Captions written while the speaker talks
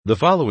The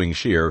following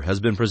shir has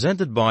been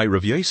presented by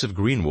Rav Yosef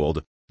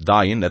Greenwald,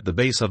 Dayan at the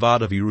Beis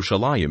Havad of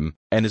Yerushalayim,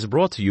 and is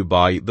brought to you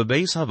by the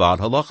Beis Havad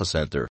Halacha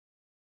Center.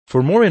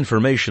 For more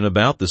information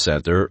about the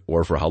center,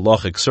 or for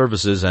halachic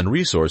services and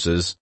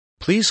resources,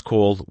 please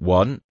call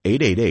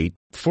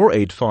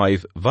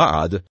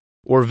 1-888-485-VAAD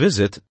or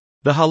visit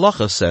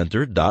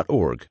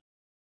thehalachacenter.org.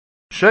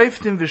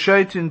 Shoftim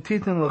v'shoitin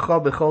titan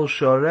l'cha b'chol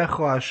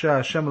shorecho asher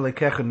Hashem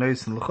elekecha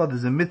noisen l'cha.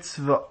 There's a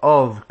mitzvah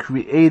of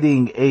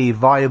creating a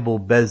viable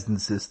Bezdin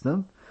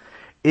system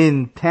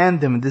in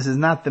tandem. This is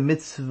not the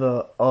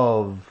mitzvah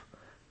of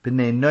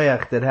B'nai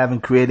Noach that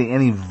haven't created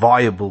any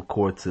viable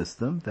court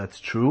system. That's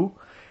true.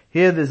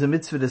 Here there's a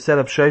mitzvah to set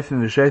up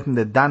shoftim v'shoitin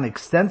that done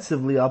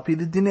extensively up the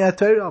Dinei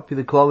HaTorah, up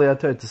the Klolei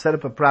HaTorah, to set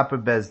up a proper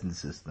Bezdin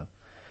system.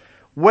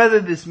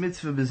 Whether this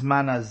mitzvah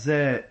b'zman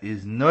hazeh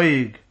is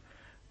noig,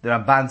 the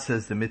Ramban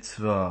says the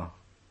mitzvah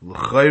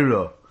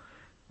l'chayra.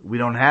 We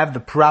don't have the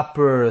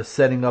proper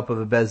setting up of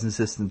a Bezdin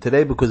system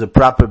today because a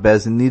proper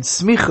Bezdin needs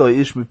smicha,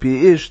 ish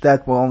mipi ish.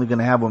 That we're only going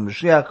to have when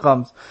Mashiach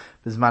comes.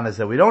 B'zman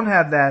hazeh we don't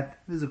have that.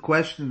 There's a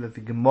question that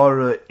the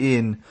Gemara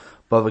in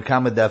Bava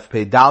Kama Daf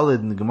Pei Daled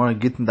and the Gemara in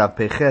Gittin Daf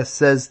Pei Ches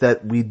says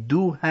that we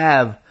do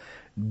have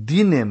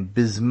dinim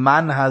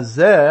b'zman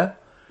hazeh,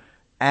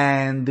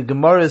 and the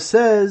Gemara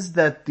says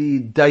that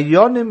the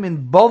dayonim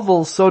in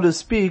Bavel, so to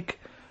speak,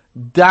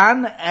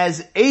 dan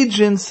as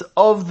agents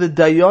of the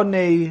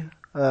dayonim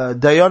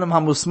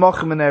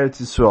hamusmachim in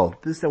Eretz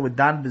Yisrael. This that we're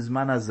dan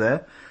b'zman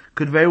hazeh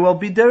could very well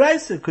be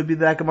deraisa. Could be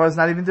that Gemara is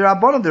not even the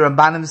Rabbanon. The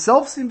Ramban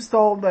himself seems to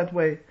hold that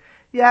way.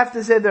 You have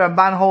to say the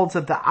Ramban holds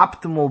that the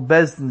optimal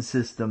Bezdin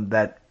system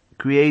that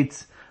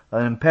creates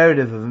an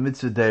imperative of a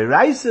mitzvah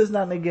deraisa is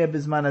not negeh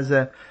b'zman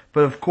hazeh.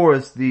 But of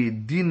course, the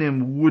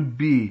dinim would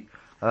be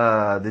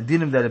the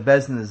dinim that a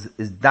Bezdin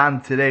is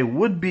done today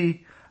would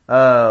be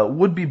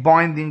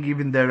binding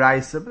even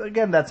deraisa, but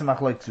again, that's a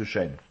machlok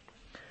tzushain.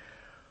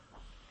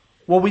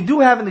 What we do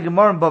have in the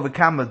Gemara in Bava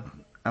Kama,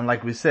 and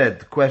like we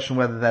said, the question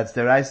whether that's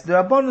deraisa, the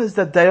Rabbanon is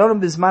that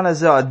dayonim b'zman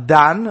hazeh are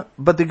dan,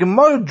 but the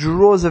Gemara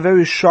draws a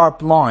very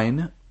sharp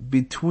line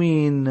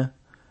between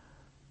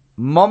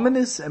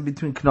mominus and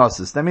between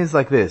knossos. That means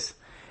like this: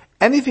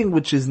 anything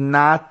which is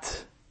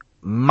not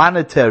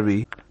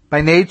monetary by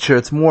nature,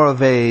 it's more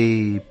of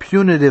a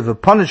punitive, a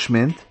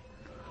punishment.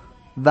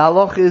 The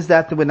halach is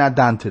that we're not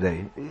done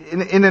today.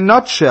 In a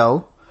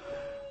nutshell,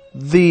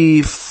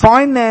 the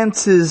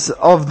finances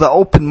of the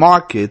open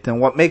market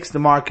and what makes the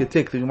market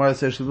tick, the Gemara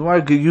says, the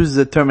Gemara uses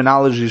the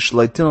terminology,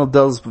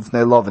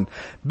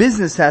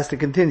 business has to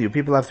continue.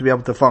 People have to be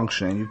able to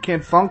function. And you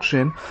can't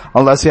function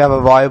unless you have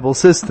a viable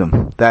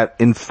system that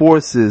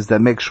enforces,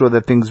 that makes sure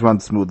that things run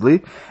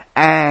smoothly.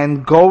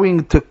 And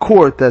going to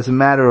court as a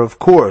matter of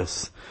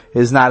course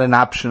is not an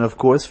option, of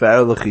course, for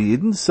Erlich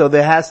Yidin, so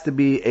there has to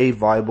be a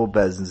viable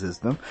Bezdin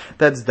system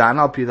that's done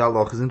al pi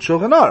halachos in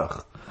Shulchan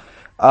Aruch.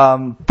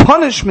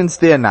 Punishments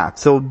they're not.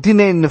 So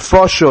Dinei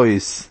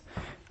Nefoshois,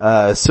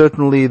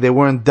 certainly they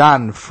weren't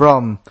done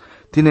from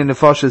Dinei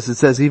Nefoshois. It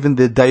says even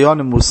the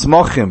Dayonim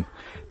Musmochim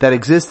that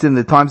exist in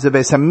the times of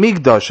Beis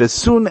Hamikdash, as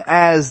soon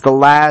as the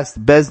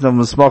last Bezdin of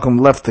Musmochim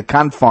left the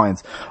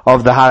confines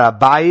of the Har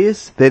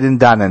HaBayis, they didn't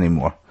done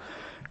anymore.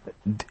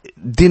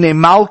 Dinei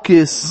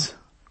Malkis,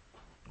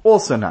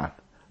 also not.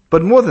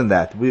 But more than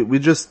that, we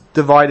just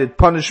divided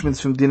punishments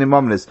from dinim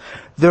mominus.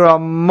 There are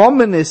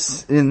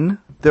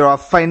there are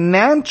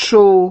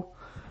financial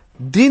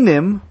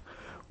dinim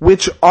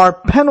which are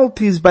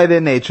penalties by their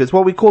nature. It's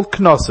what we call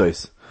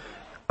knossos.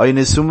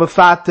 There's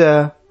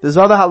other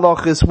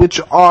halachas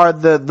which are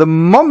the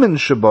momin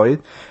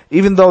shaboid,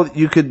 even though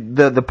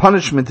the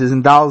punishment is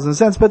in dollars and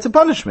cents, but it's a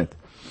punishment.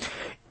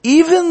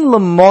 Even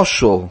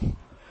lamoshel,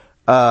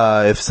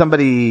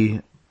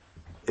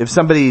 if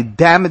somebody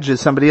damages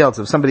somebody else,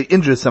 if somebody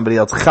injures somebody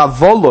else,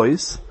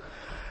 chavolois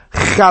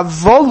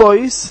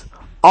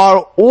are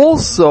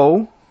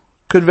also,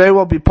 could very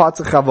well be parts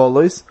of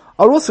chavolois,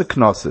 are also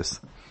knossos.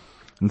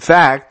 In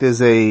fact,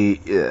 there's a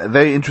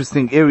very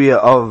interesting area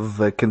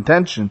of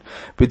contention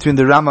between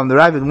the Rambam and the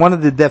Ravid. One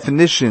of the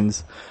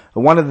definitions,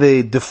 one of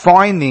the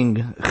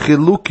defining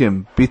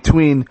chilukim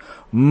between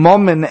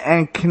momen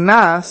and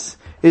knas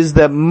is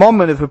that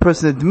moment if a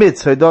person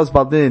admits, his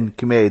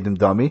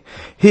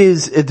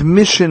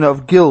admission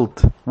of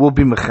guilt will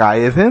be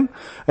mechayev him.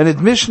 An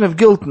admission of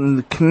guilt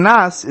in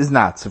knas is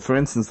not. So for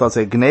instance, let's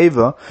say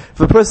gneva, if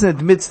a person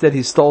admits that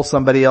he stole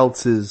somebody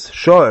else's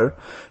shor,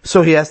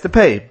 so he has to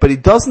pay. But he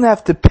doesn't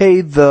have to pay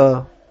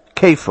the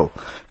kefil.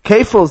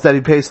 Kefil is that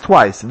he pays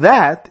twice.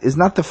 That is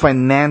not the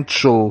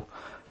financial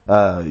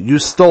you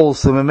stole,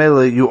 so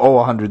you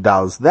owe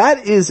 $100.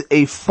 That is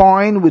a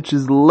fine which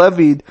is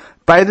levied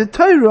by the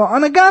Torah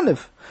on a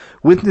ganav.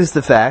 Witness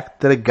the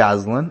fact that a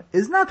gazlan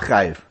is not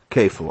chayiv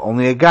kefil,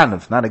 only a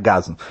ganav, not a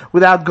gazlan.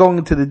 Without going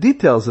into the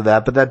details of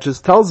that, but that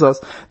just tells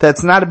us that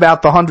it's not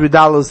about the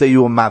 $100 that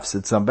you will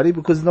mafsid somebody,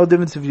 because there's no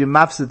difference if you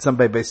mafsid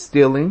somebody by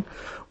stealing,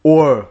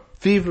 or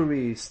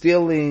thievery,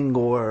 stealing,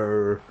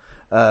 or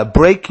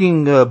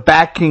backing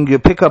your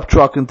pickup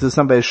truck into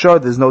somebody's shore,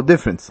 there's no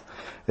difference.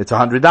 It's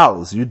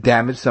 $100. You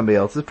damaged somebody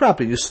else's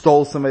property. You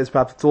stole somebody's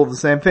property. It's all the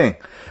same thing.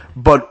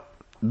 But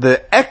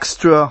the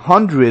extra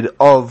 100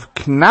 of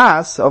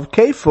knas, of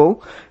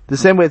kefil, the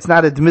same way it's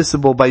not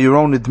admissible by your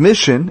own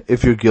admission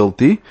if you're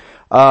guilty,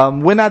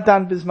 we're not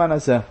done bisman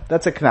hazeh.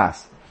 That's a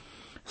knas.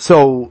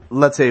 So,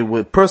 let's say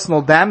with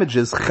personal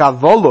damages,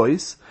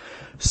 chavolois,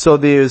 so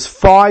there's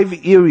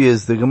 5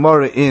 areas, the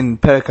Gemara in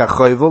Perek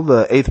HaChovel,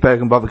 the 8th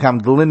Perek in Bava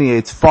Kama,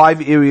 delineates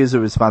 5 areas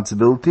of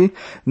responsibility.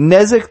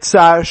 Nezek,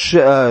 Tsar,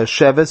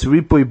 Sheves,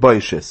 Ripui,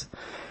 Boishes.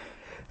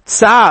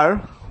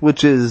 Tsar,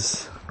 which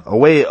is a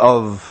way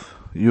of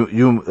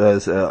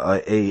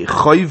a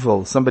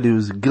choivel, somebody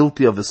who's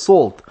guilty of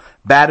assault,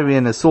 battery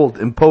and assault,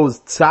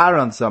 imposed tsar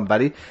on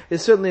somebody,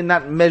 is certainly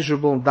not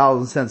measurable in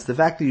dollars and cents. The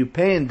fact that you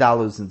pay in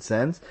dollars and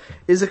cents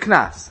is a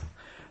knas.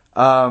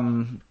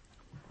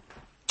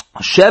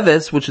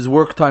 Sheves, which is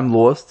work time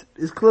lost,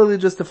 is clearly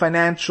just a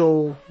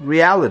financial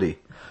reality.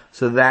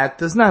 So that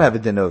does not have a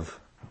din of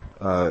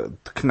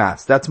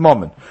knas. That's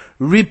moment.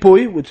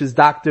 Ripui, which is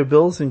doctor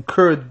bills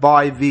incurred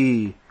by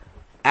the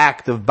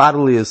act of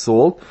bodily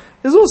assault,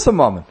 is also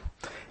moment.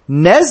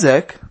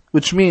 Nezek,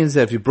 which means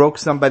that if you broke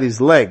somebody's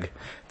leg,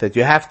 that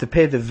you have to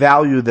pay the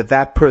value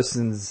that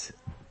person's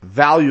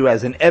value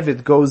as an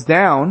eved goes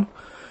down,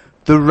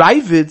 the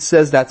Ravid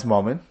says that's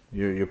moment.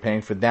 You're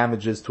paying for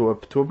damages to a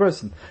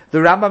person. The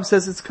Rambam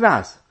says it's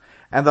knas.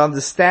 And the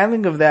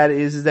understanding of that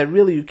is that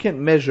really you can't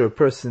measure a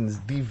person's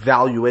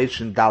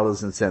devaluation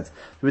dollars and cents.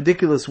 The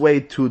ridiculous way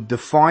to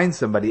define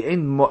somebody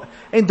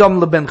ain't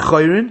dam leben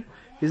chayrin.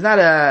 He's not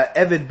a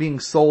eved being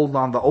sold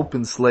on the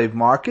open slave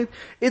market.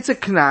 It's a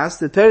knas.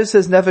 The Torah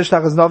says nefesh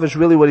tachas nefesh,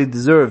 really what he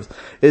deserves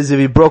is if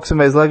he broke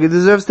somebody's leg, he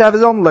deserves to have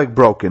his own leg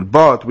broken.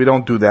 But we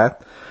don't do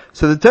that.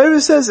 So the Torah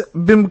says,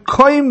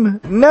 bimkoim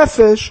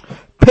nefesh,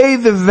 pay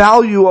the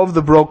value of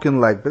the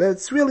broken leg. But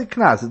it's really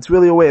knas. It's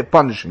really a way of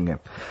punishing him.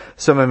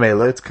 So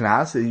memela, it's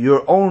knas.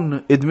 Your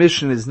own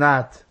admission is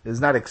not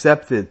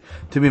accepted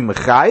to be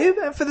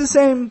mechayiv, and for the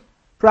same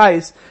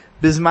price,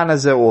 bisman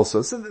hazeh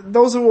also. So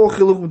those are all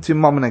chilukim between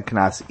mammon and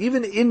knas.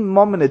 Even in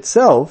mammon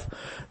itself,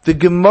 the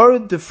Gemara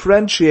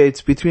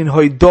differentiates between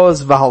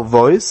hoidos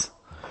v'halvois.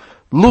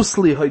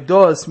 Loosely,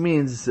 hoidos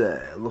means,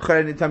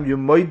 anytime you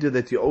moidu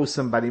that you owe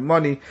somebody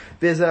money,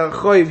 there's a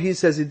choiv, he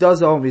says he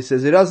does owe him, he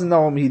says he doesn't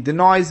owe him, he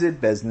denies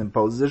it, Bezdin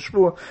imposes a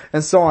shvur,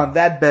 and so on.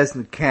 That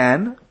Bezdin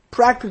can.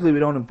 Practically we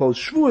don't impose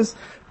shvurs,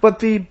 but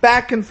the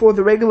back and forth,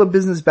 the regular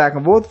business back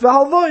and forth,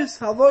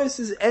 halvois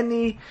is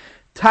any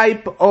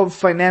type of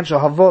financial.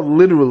 Halva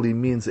literally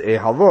means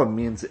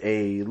means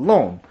a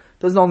loan. It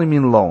doesn't only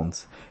mean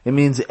loans. It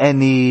means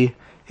any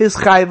his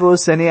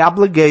chayvus, any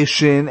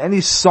obligation,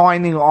 any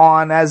signing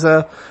on as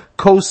a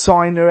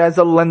co-signer, as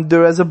a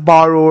lender, as a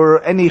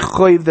borrower, any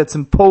chayv that's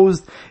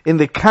imposed in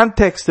the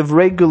context of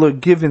regular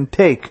give and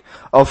take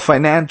of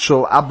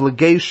financial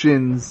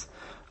obligations,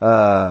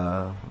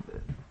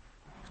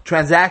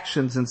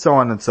 transactions, and so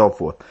on and so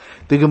forth.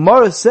 The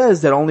Gemara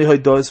says that only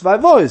hoidos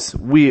v'avois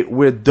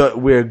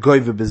we're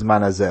goyve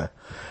bisman hazeh.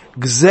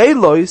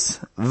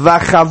 Gzelos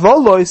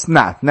v'chavolois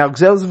not. Now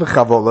gzelos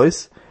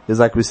v'chavolois is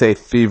like we say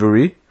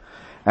thievery,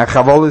 and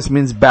chavolos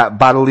means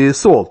bodily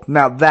assault.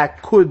 Now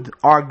that could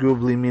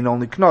arguably mean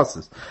only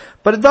knossos,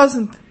 but it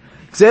doesn't.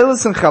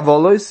 Gzelos and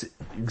chavolos,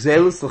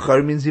 gzelos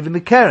l'char means even the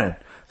keren.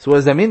 So what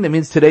does that mean? That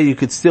means today you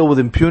could steal with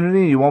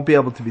impunity, you won't be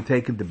able to be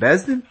taken to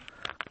Bezdin.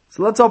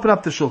 So let's open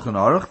up the Shulchan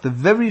Aruch, the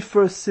very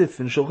first sif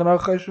in Shulchan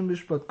Aruch Choshen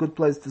Mishpat, good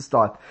place to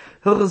start.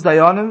 Hilchos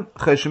Dayanim,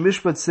 Choshen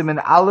Mishpat, Simen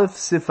Aleph,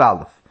 Sif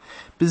Aleph.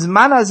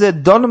 Bizman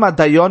hazeh donim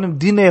hadayanim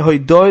dinei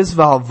hoidois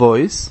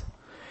v'halvois.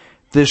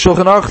 The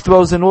Shulchan Aruch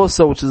throws in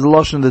also, which is a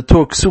lashon in the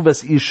Torah,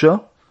 ksubas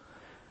isha.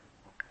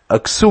 A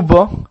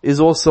ksuba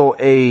is also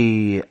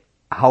a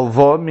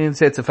halva,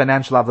 means it's a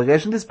financial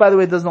obligation. This, by the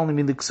way, doesn't only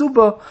mean the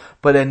ksuba,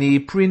 but any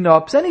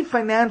prenups, any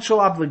financial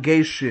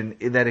obligation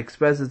that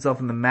expresses itself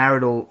in the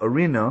marital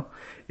arena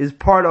is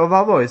part of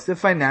halva. It's the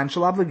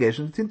financial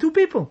obligation between two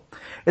people.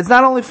 It's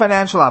not only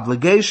financial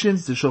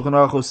obligations. The Shulchan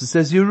Aruch also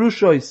says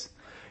yerushois.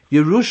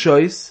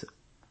 Yerushois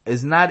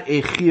is not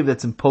a chiv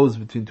that's imposed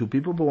between two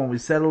people, but when we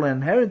settle an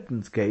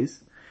inheritance case,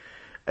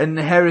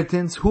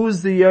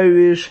 who's the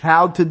Yerush,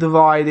 how to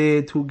divide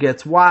it, who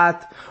gets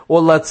what, or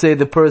let's say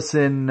the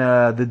person,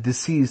 the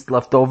deceased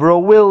left over a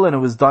will and it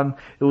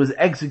was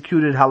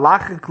executed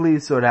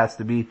halachically, so it has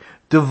to be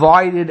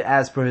divided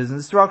as per his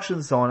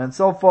instructions, so on and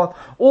so forth.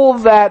 All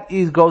that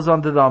goes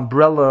under the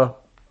umbrella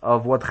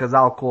of what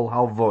Chazal call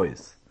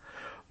halvois.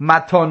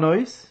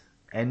 Matonois,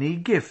 any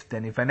gift,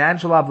 any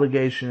financial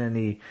obligation,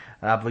 any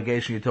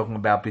obligation you're talking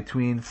about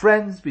between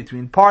friends,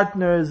 between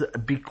partners,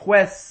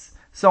 bequests,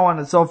 so on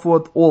and so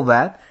forth, all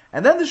that.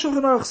 And then the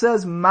Shulchan Aruch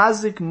says,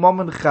 mazik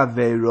momen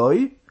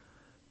chaveroi,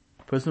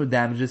 person who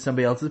damages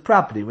somebody else's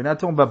property. We're not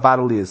talking about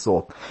bodily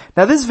assault.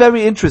 Now this is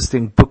very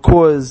interesting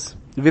because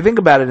if you think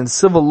about it in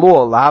civil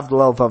law,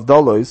 lahavdol el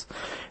favdolos,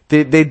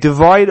 they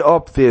divide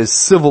up their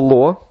civil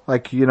law,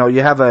 like, you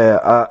have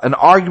an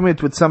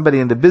argument with somebody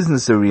in the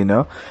business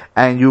arena,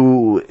 and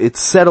it's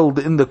settled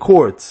in the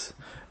courts.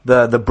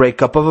 The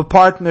breakup of a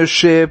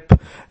partnership,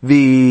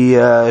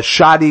 the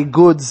shoddy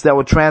goods that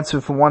were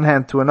transferred from one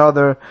hand to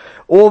another,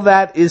 all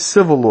that is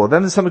civil law.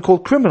 Then there's something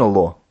called criminal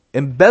law.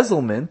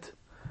 Embezzlement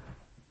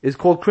is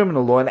called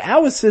criminal law. In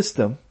our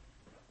system,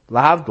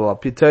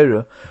 lahavdol,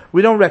 pitera,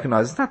 we don't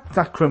recognize, it's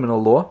not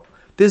criminal law.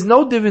 There's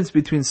no difference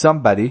between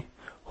somebody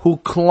who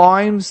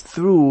climbs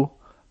through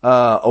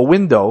a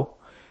window,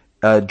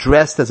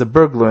 dressed as a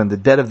burglar in the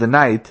dead of the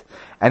night,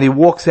 and he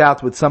walks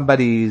out with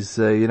somebody's,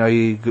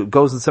 he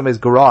goes in somebody's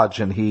garage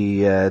and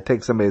he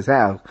takes somebody's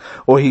house,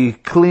 or he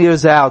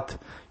clears out,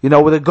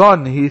 with a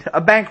gun. He's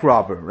a bank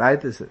robber, right?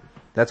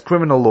 That's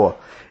criminal law.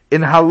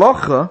 In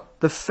halacha,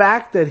 the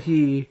fact that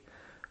he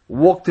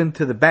walked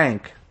into the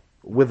bank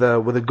with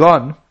a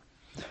gun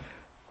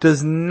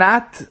does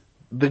not,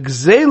 the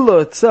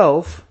gzela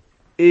itself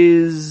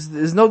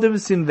is no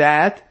difference in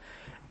that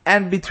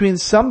and between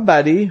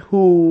somebody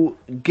who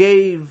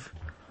gave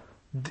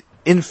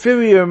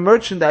inferior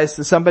merchandise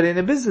to somebody in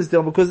a business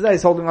deal because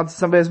he's holding on to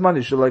somebody's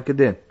money, like it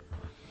did.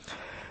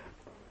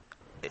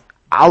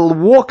 I'll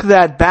walk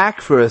that back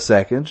for a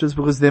second, just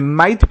because there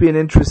might be an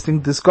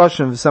interesting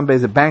discussion if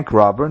somebody's a bank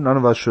robber. None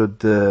of us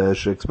should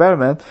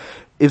experiment.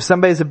 If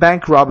somebody's a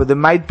bank robber, there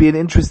might be an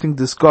interesting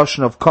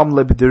discussion of Kom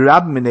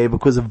Lebdirab Mineh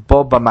because of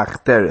Boba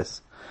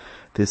Machteres.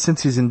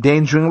 Since he's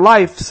endangering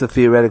life, so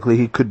theoretically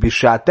he could be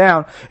shot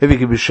down. If he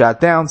could be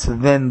shot down, so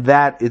then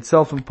that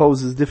itself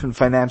imposes different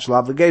financial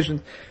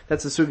obligations.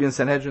 That's a sugya in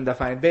Sanhedrin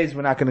Dafayin Beis.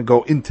 We're not going to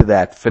go into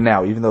that for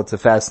now, even though it's a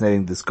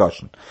fascinating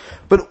discussion.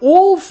 But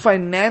all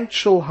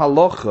financial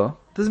halacha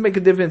doesn't make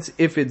a difference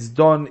if it's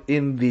done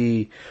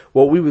in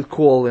what we would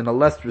call, in a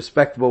less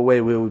respectable way,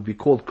 where it would be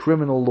called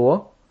criminal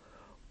law,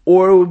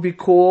 or it would be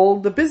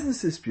called a business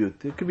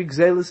dispute. It could be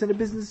gzelis in a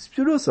business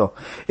dispute also.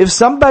 If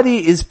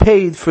somebody is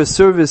paid for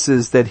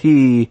services that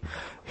he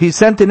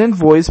sent an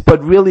invoice,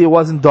 but really it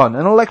wasn't done,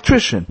 an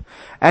electrician,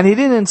 and he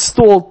didn't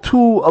install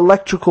 2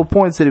 electrical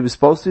points that he was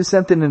supposed to, he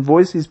sent an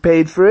invoice, he's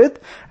paid for it,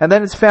 and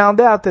then it's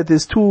found out that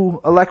there's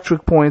 2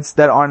 electric points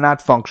that are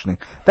not functioning.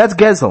 That's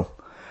gezel.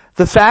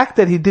 The fact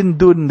that he didn't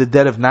do it in the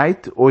dead of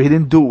night, or he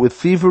didn't do it with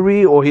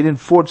thievery, or he didn't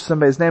forge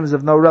somebody's name is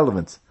of no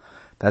relevance.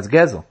 That's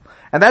gezel.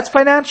 And that's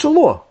financial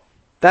law.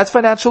 That's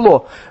financial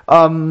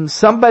law.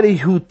 Somebody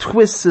who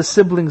twists a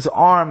sibling's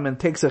arm and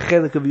takes a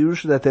chelik of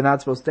Yerusha that they're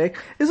not supposed to take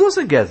is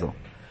also gezel.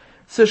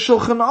 So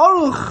Shulchan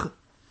Aruch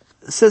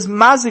says,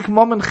 Mazik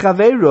Momen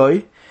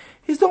Chaveroi,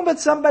 he's talking about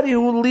somebody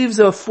who leaves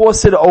a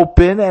faucet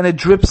open and it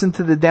drips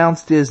into the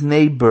downstairs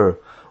neighbor.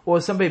 Or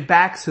somebody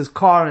backs his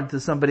car into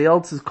somebody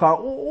else's car.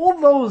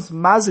 All those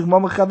Mazik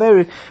Momen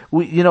Chaveroi,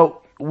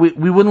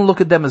 we wouldn't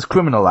look at them as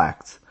criminal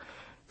acts.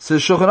 So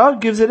Shulchan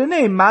Aruch gives it a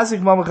name, Mazik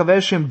Momen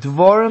Chaveroi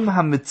Dvorim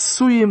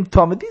HaMitzuyim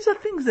Tomid. These are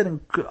things that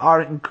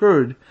are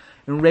incurred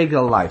in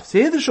regular life. So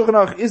here the Shulchan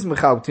Aruch is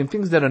mechal between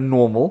things that are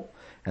normal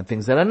and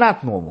things that are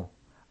not normal.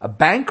 A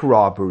bank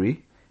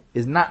robbery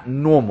is not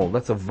normal.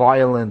 That's a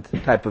violent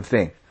type of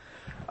thing.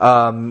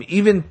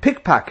 Even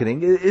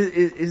pickpocketing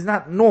is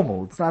not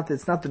normal. It's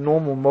not the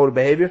normal mode of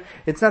behavior.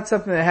 It's not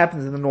something that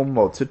happens in the normal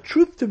mode. So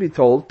truth to be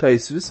told,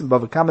 Taisvis and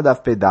Bava Kama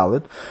Daf Pei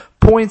Dalet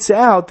points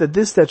out that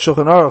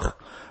Shulchan Aruch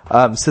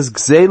says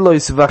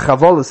gzelos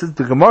v'chavolos.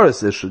 The Gemara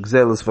says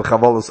gzelos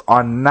v'chavolos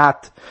are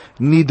not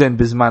nidon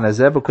bizman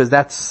hazeh because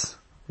that's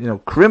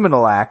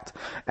criminal act,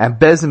 and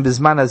Bezin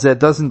Bizman Hazeh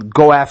doesn't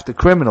go after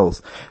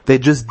criminals. They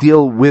just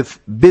deal with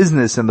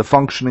business and the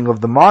functioning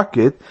of the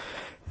market.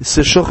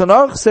 So Shulchan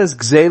Aruch says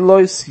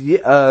gzelos,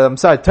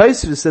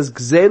 Tosfos says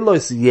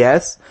gzelos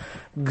yes,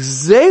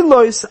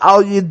 gzelos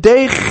al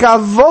yedei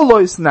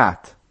chavolos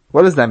not.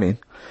 What does that mean?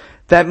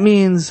 That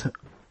means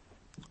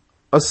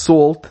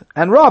assault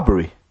and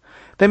robbery.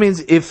 That means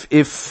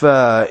if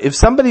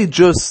somebody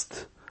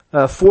just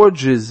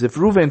forges, if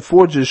Reuven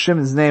forges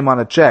Shimon's name on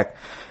a check,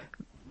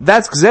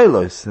 that's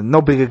gzelos, and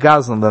no bigger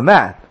gazlan than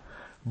that.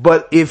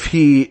 But if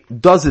he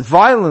does it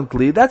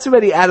violently, that's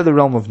already out of the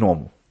realm of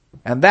normal.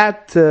 And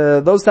that,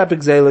 those type of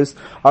gzelos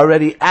are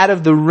already out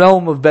of the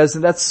realm of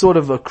bezin. That's sort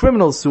of a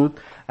criminal suit,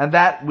 and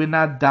that we're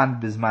not done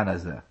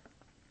bizman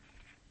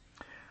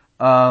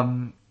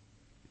hazeh.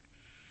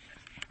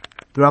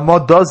 The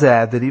Ramah does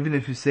add that even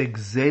if you say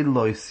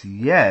gzelos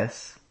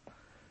yes,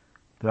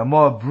 the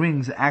Ramah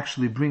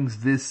actually brings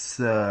this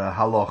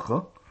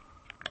halacha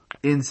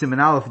in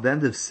Siman Aleph at the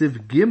end of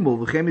Siv Gimel,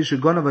 v'chem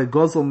yishagona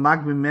v'gozol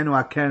magmim menu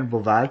akeren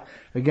bovad.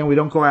 Again, we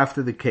don't go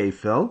after the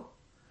kefil.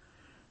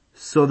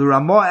 So the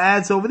Ramah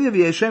adds over there,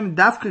 v'yeshem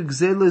dafka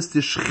gzela is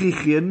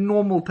tishchichi, a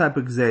normal type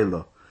of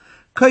gzela.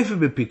 Kaifim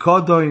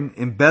b'pikodoin,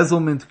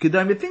 embezzlement,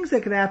 kedayim, things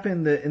that can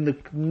happen in the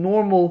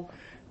normal,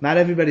 not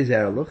everybody's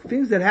erlich,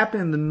 things that happen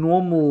in the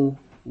normal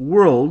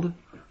world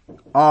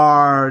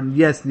are,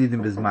 yes,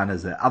 nidim bizman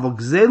hazeh. Avo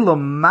gzela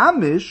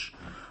mamish,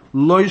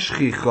 Lo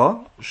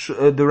shchicha.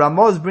 The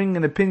Ramah is bringing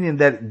an opinion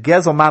that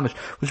gezel mamish,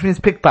 which means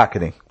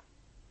pickpocketing,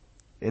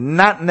 and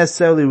not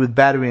necessarily with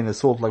battery and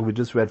assault like we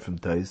just read from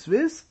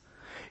Tosfos.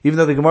 Even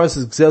though the Gemara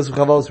says Gzeil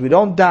Chavolos, we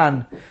don't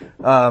dan.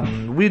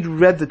 We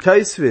read the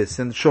Tosfos,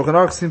 and the Shulchan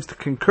Aruch seems to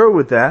concur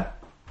with that.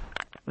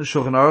 The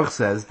Shulchan Aruch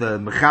says, the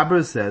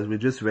Mechaber says, we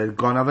just read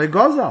Gonavei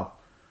Gozal.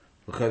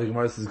 The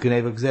Gemara says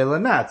Gneva Gzeila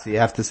not. So you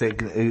have to say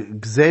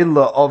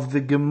Gzeila of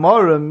the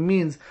Gemara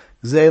means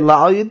Gzeila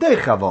al Yedei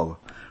Chavola.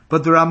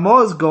 But the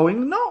Ramah is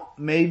going, no,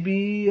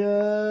 maybe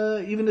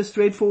even a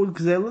straightforward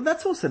Gzeila,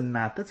 that's also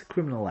not. That's a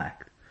criminal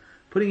act.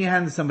 Putting your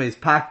hand in somebody's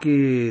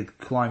pocket,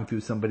 climbing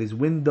through somebody's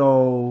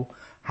window,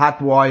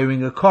 hot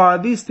wiring a car,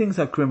 these things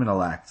are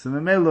criminal acts. And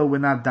Memelo, we're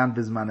not done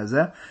Bizman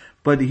Hazeh.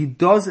 But he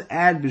does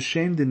add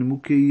B'Shem de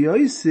Nemuke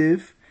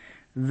Yosef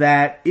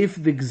that if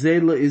the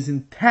Gzeila is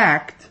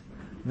intact,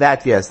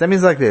 that yes. That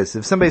means like this.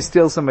 If somebody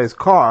steals somebody's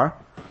car,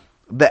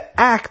 the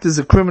act is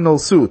a criminal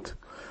suit.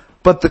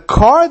 But the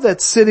car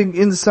that's sitting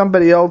in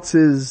somebody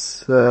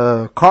else's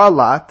car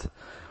lot,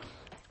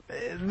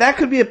 that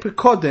could be a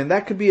pekodin,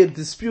 that could be a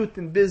dispute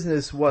in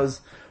business,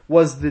 was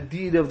the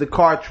deed of the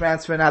car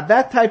transfer. Now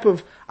that type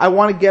of, I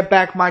want to get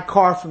back my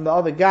car from the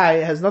other guy,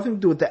 it has nothing to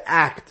do with the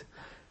act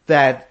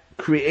that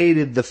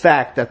created the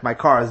fact that my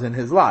car is in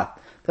his lot.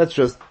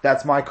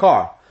 That's my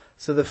car.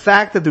 So the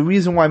fact that the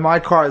reason why my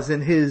car is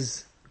in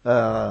his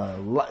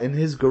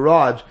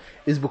garage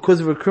is because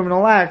of a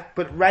criminal act,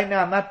 but right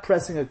now I'm not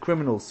pressing a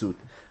criminal suit.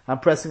 I'm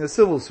pressing a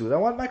civil suit. I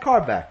want my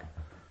car back.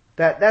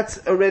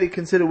 That's already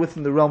considered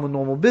within the realm of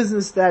normal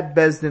business. That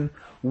Bezdin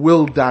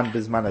will dan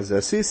Bizman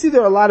Hazeh. So you see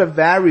there are a lot of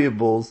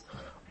variables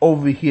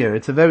over here.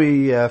 It's a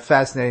very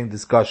fascinating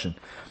discussion.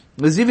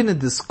 There's even a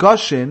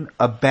discussion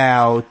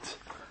about,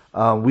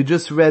 we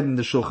just read in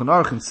the Shulchan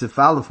Aruch in Sif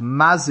Aleph,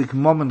 Mazik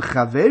Momen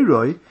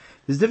Chaveroi.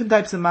 There's different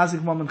types of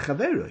Mazik Momen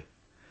Chaveroi.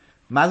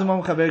 Mazik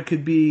Momen Chaveroi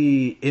could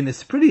be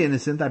pretty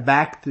innocent. I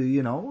backed,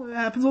 it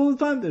happens all the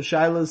time. There's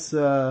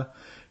Shilas,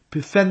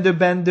 fender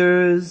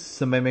benders,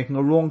 somebody making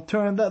a wrong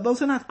turn.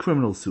 Those are not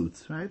criminal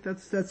suits, right?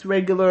 That's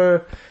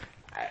regular,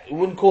 I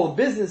wouldn't call it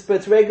business, but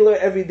it's regular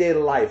everyday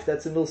life.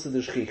 That's a milsa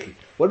d'shchichi.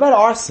 What about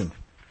arson?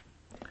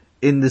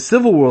 In the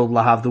civil world,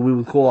 lahavda, we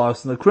would call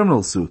arson a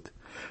criminal suit.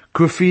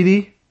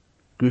 Graffiti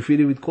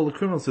we'd call a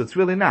criminal suit. It's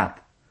really not.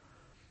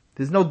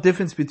 There's no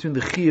difference between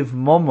the chi of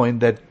momoin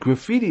that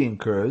graffiti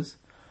incurs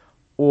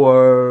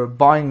or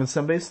buying in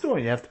somebody's store.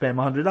 You have to pay him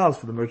 $100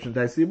 for the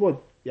merchandise you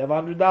bought. You have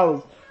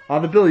 $100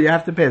 on the bill, you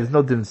have to pay. There's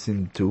no difference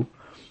in the two.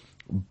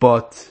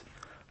 But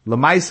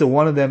Lamaisa,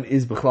 one of them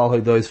is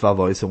B'chlal Hoidois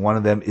Favois, and one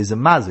of them is a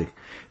Mazik.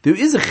 There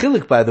is a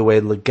chilik, by the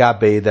way,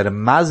 Legabe, that a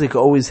Mazik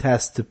always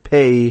has to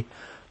pay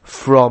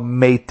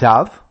from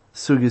Meitav,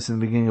 Sugis in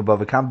the beginning of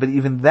Bava, but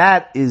even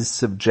that is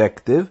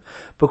subjective,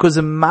 because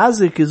a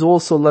Mazik is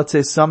also, let's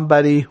say,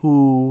 somebody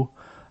who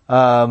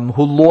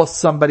lost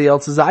somebody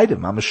else's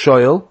item. I'm a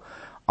shoyel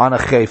on a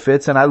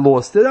chayfetz, and I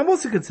lost it. I'm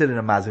also considered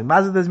a Mazik.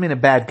 Mazik doesn't mean a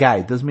bad guy,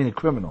 it doesn't mean a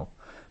criminal.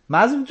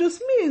 Mazik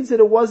just means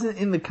that it wasn't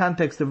in the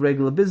context of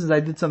regular business.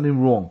 I did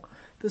something wrong.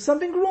 There's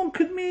something wrong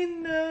could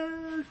mean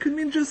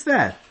just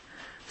that.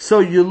 So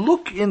you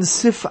look in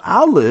Sif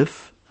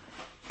Aleph,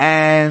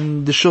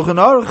 and the Shulchan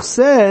Aruch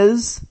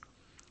says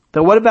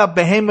that what about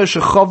behema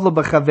shechovla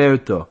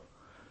b'chaverto?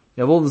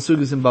 You have all the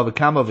sugas in Bava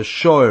Kama of a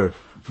shor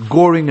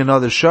goring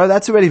another shor.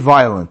 That's already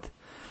violent.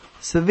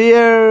 So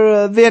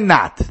they're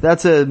not.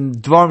 That's a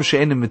dvarim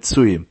she'enim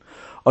mitzuyim.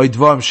 Or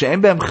dvarim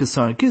she'en be'em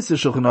chisaron. Kis the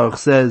Shulchan Aruch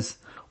says,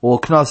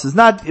 or Knas is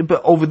not,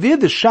 but over there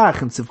the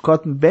Shach in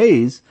Sivkot and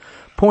Beis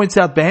points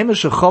out behema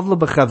shechovla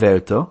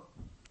b'chaverto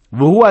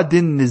v'hu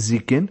adin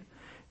nizikin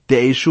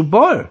de'eshu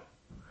bar.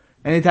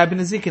 Any type of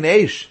nizikin,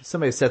 eish.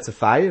 Somebody sets a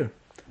fire.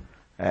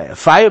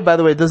 Fire, by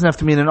the way, doesn't have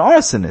to mean an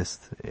arsonist.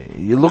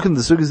 You look in the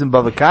Sugis in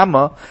Bava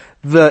Kama,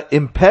 the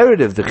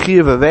imperative, the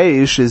chiyuv of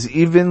eish is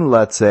even,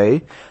 let's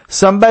say,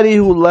 somebody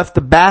who left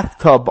the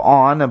bathtub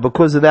on, and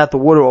because of that the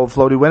water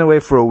overflowed, he went away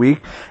for a week,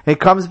 and he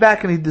comes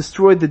back and he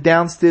destroyed the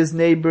downstairs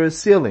neighbor's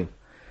ceiling.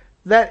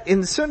 That,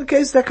 in certain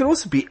cases, that could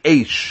also be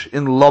eish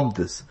in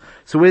lumdus.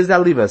 So where does that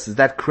leave us? Is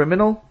that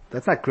criminal?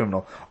 That's not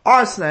criminal.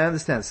 Arson, I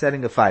understand,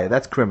 setting a fire,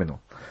 that's criminal.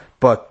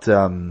 But,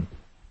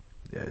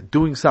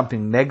 doing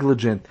something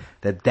negligent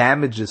that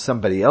damages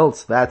somebody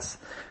else, that's,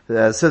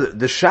 so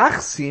the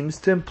Shach seems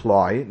to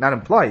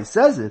he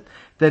says it,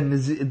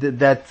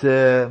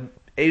 that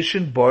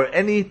Asian bar,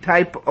 any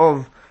type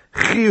of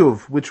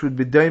chiyuv, which would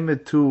be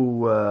doimed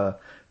to,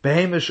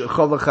 behemish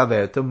chol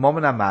chaverto,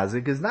 momen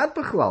amazik, is not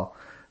bechlal.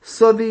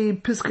 So the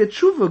Piskei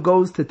Tshuva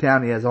goes to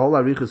town. He has a whole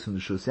arichus from the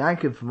Shus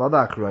Yankiv from other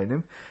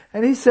Akronim,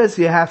 and he says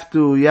you have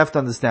to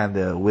understand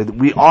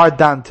we are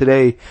done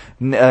today,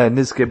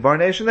 Nizke Bar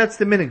Nation. That's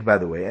the minig, by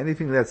the way.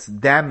 Anything that's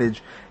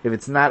damage, if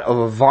it's not of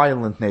a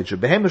violent nature.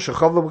 Behemish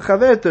Chavla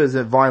B'Chaverto is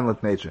a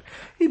violent nature.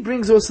 He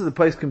brings also the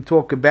place can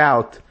talk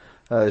about,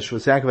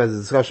 Shus Yankiv has a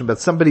discussion about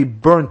somebody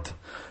burnt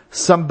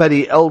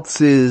somebody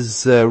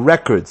else's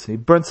records. He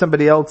burnt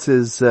somebody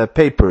else's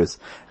papers,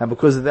 and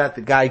because of that,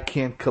 the guy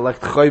can't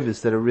collect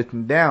chayvus that are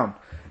written down.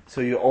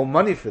 So you owe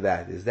money for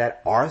that. Is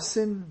that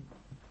arson?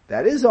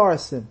 That is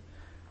arson.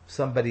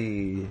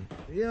 Somebody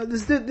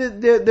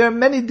There are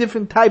many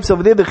different types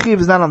over there. The chiv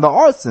is not on the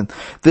arson.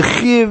 The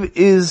chiv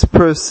is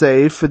per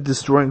se for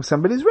destroying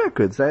somebody's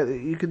records.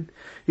 You could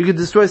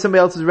destroy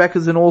somebody else's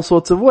records in all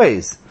sorts of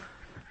ways.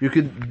 You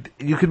could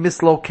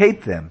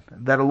mislocate them.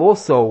 That'll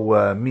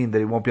also mean that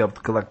he won't be able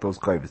to collect those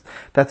chayvus.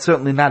 That's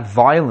certainly not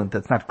violent.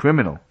 That's not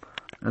criminal.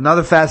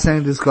 Another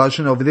fascinating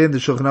discussion over there in the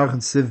Shulchan Aruch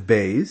and Siv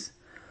Beis.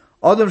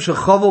 Adam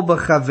shechavel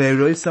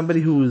b'chaveroi,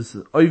 somebody who is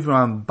over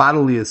on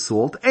bodily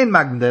assault. Ein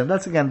magndem.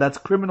 That's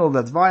criminal.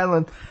 That's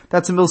violent.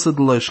 That's a milsa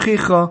de lo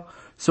shchicha.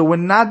 So we're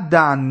not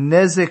done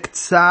nezek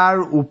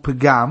tsar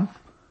upegam.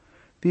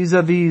 These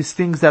are these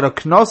things that are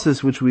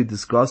knossos, which we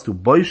discussed,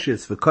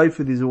 uboishes,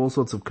 v'kaifa, these are all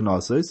sorts of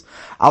knossos.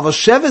 Aval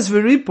sheves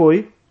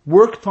v'ripoi,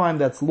 work time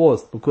that's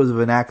lost because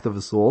of an act of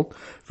assault.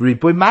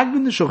 V'ripoi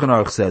magbin, the Shulchan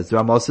Aruch says. The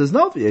Ramah says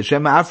no,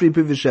 Yeshem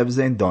afripoi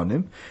v'sheves ein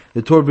donim.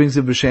 The Torah brings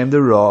it b'shem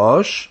the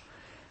Rosh.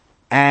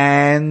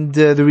 And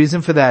the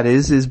reason for that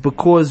is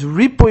because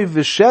ripoi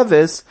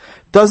v'sheves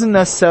doesn't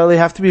necessarily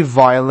have to be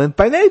violent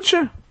by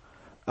nature.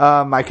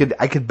 I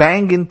could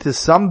bang into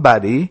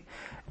somebody,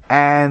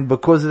 and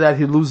because of that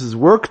he loses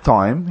work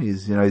time.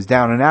 He's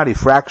down and out, he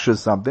fractures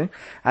something.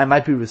 I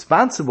might be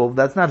responsible, but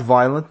that's not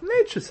violent in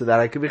nature, so that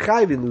I could be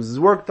chayiv. He loses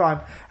work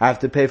time. I have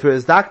to pay for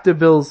his doctor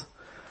bills.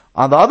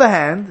 On the other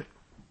hand,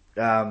 if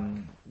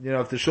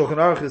the Shulchan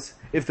Aruch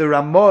if the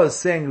Ramah is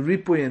saying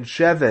ripui and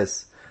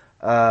sheves,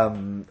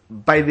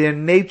 by their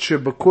nature,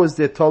 because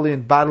they're totally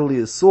in bodily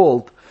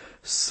assault,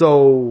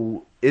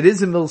 so it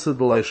is a milsa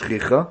de lo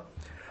shchicha.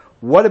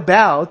 What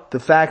about the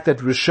fact that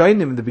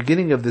Rishonim, in the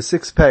beginning of the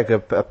six-pack,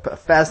 a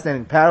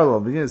fascinating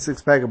parallel, beginning of the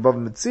six-pack above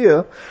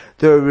Metzia,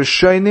 there are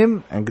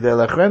Rishonim and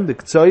Gdei Lachrem, the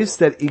Ktsois,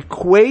 that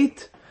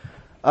equate,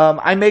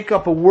 I make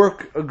up a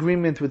work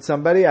agreement with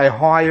somebody, I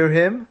hire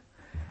him,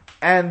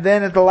 and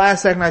then at the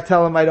last second I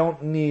tell him I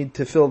don't need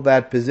to fill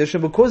that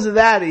position. Because of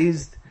that,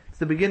 it's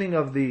the beginning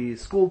of the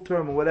school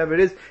term or whatever it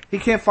is, he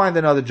can't find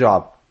another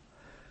job.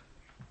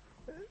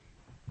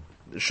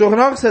 Shulchan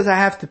Aruch says I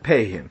have to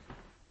pay him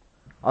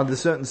under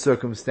certain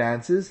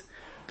circumstances.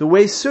 The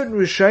way certain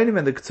Rishonim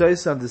and the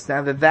Ktsois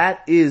understand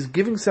that is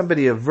giving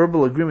somebody a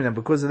verbal agreement, and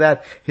because of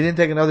that he didn't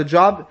take another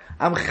job,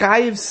 I'm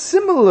chayiv,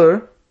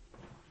 similar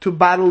to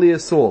bodily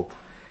assault.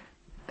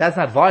 That's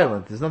not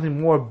violent. There's nothing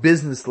more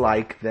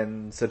business-like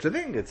than such a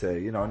thing. It's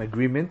an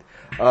agreement,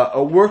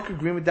 a work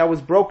agreement that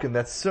was broken.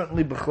 That's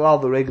certainly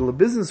b'chalal the regular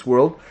business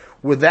world.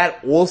 Would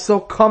that also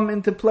come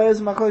into play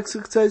as machlokes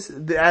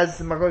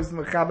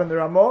Mechab and the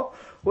Ramah?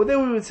 Well,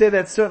 then we would say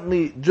that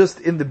certainly just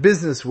in the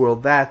business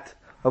world, that,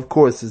 of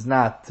course, is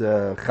not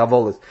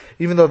chavolis.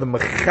 Even though the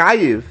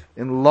mechayiv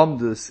in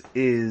Lomdus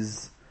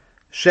is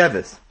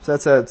sheves. So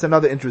it's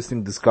another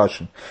interesting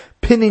discussion.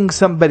 Pinning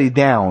somebody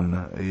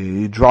down,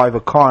 you drive a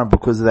car and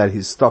because of that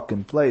he's stuck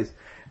in place.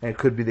 And it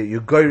could be that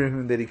you goyim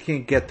him that he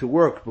can't get to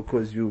work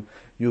because you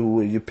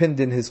pinned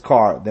in his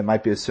car. There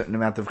might be a certain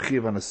amount of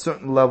chiv on a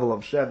certain level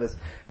of sheves.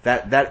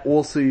 That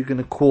also you're going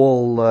to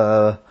call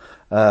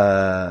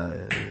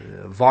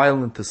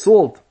violent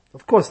assault?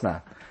 Of course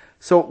not.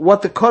 So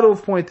what the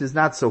cutoff point is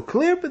not so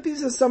clear, but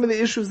these are some of the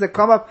issues that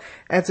come up,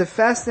 and it's a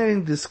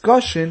fascinating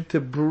discussion to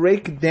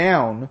break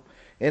down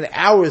in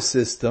our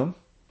system,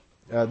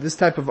 this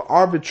type of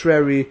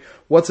arbitrary,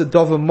 what's a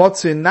dover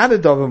motzi and not a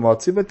dover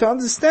motzi, but to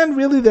understand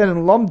really that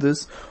in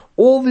Lomdus,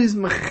 all these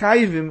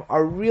mechayvim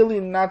are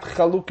really not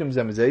chalukim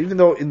zemizeh, even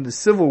though in the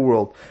civil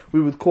world, we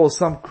would call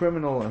some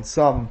criminal and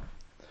some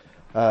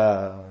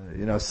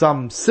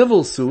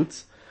civil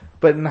suits,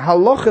 but in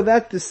halacha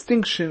that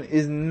distinction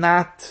is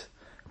not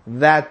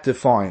that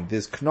defined.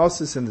 There's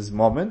knossos in this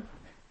moment,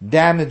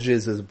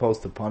 damages as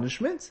opposed to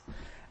punishments,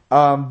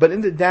 but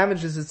in the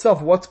damages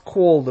itself, what's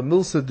called the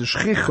milsa de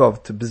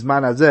shchichov to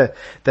bizman hazeh,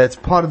 that's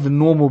part of the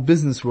normal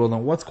business world,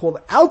 and what's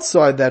called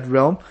outside that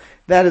realm,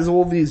 that is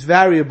all these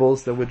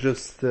variables that we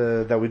just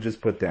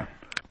put down.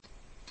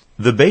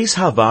 The Beis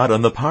Havad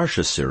on the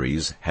Parsha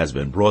series has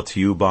been brought to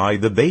you by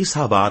the Beis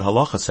Havad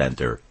Halacha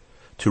Center.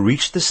 To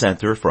reach the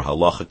Center for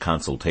Halacha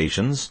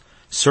consultations,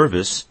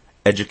 service,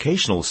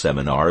 educational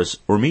seminars,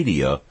 or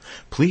media,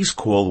 please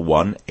call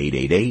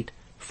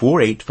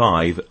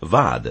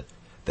 1-888-485-VAD.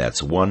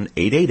 That's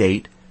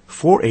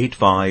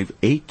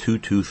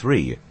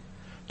 1-888-485-8223.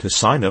 To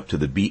sign up to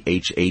the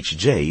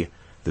BHHJ,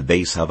 the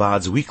Beis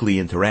Havad's weekly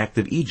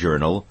interactive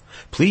e-journal,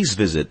 please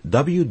visit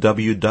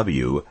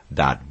www.bhhj.org,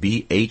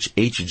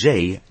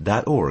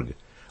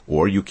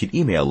 or you can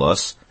email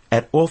us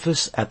at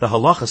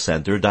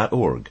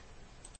office@thehalachacenter.org.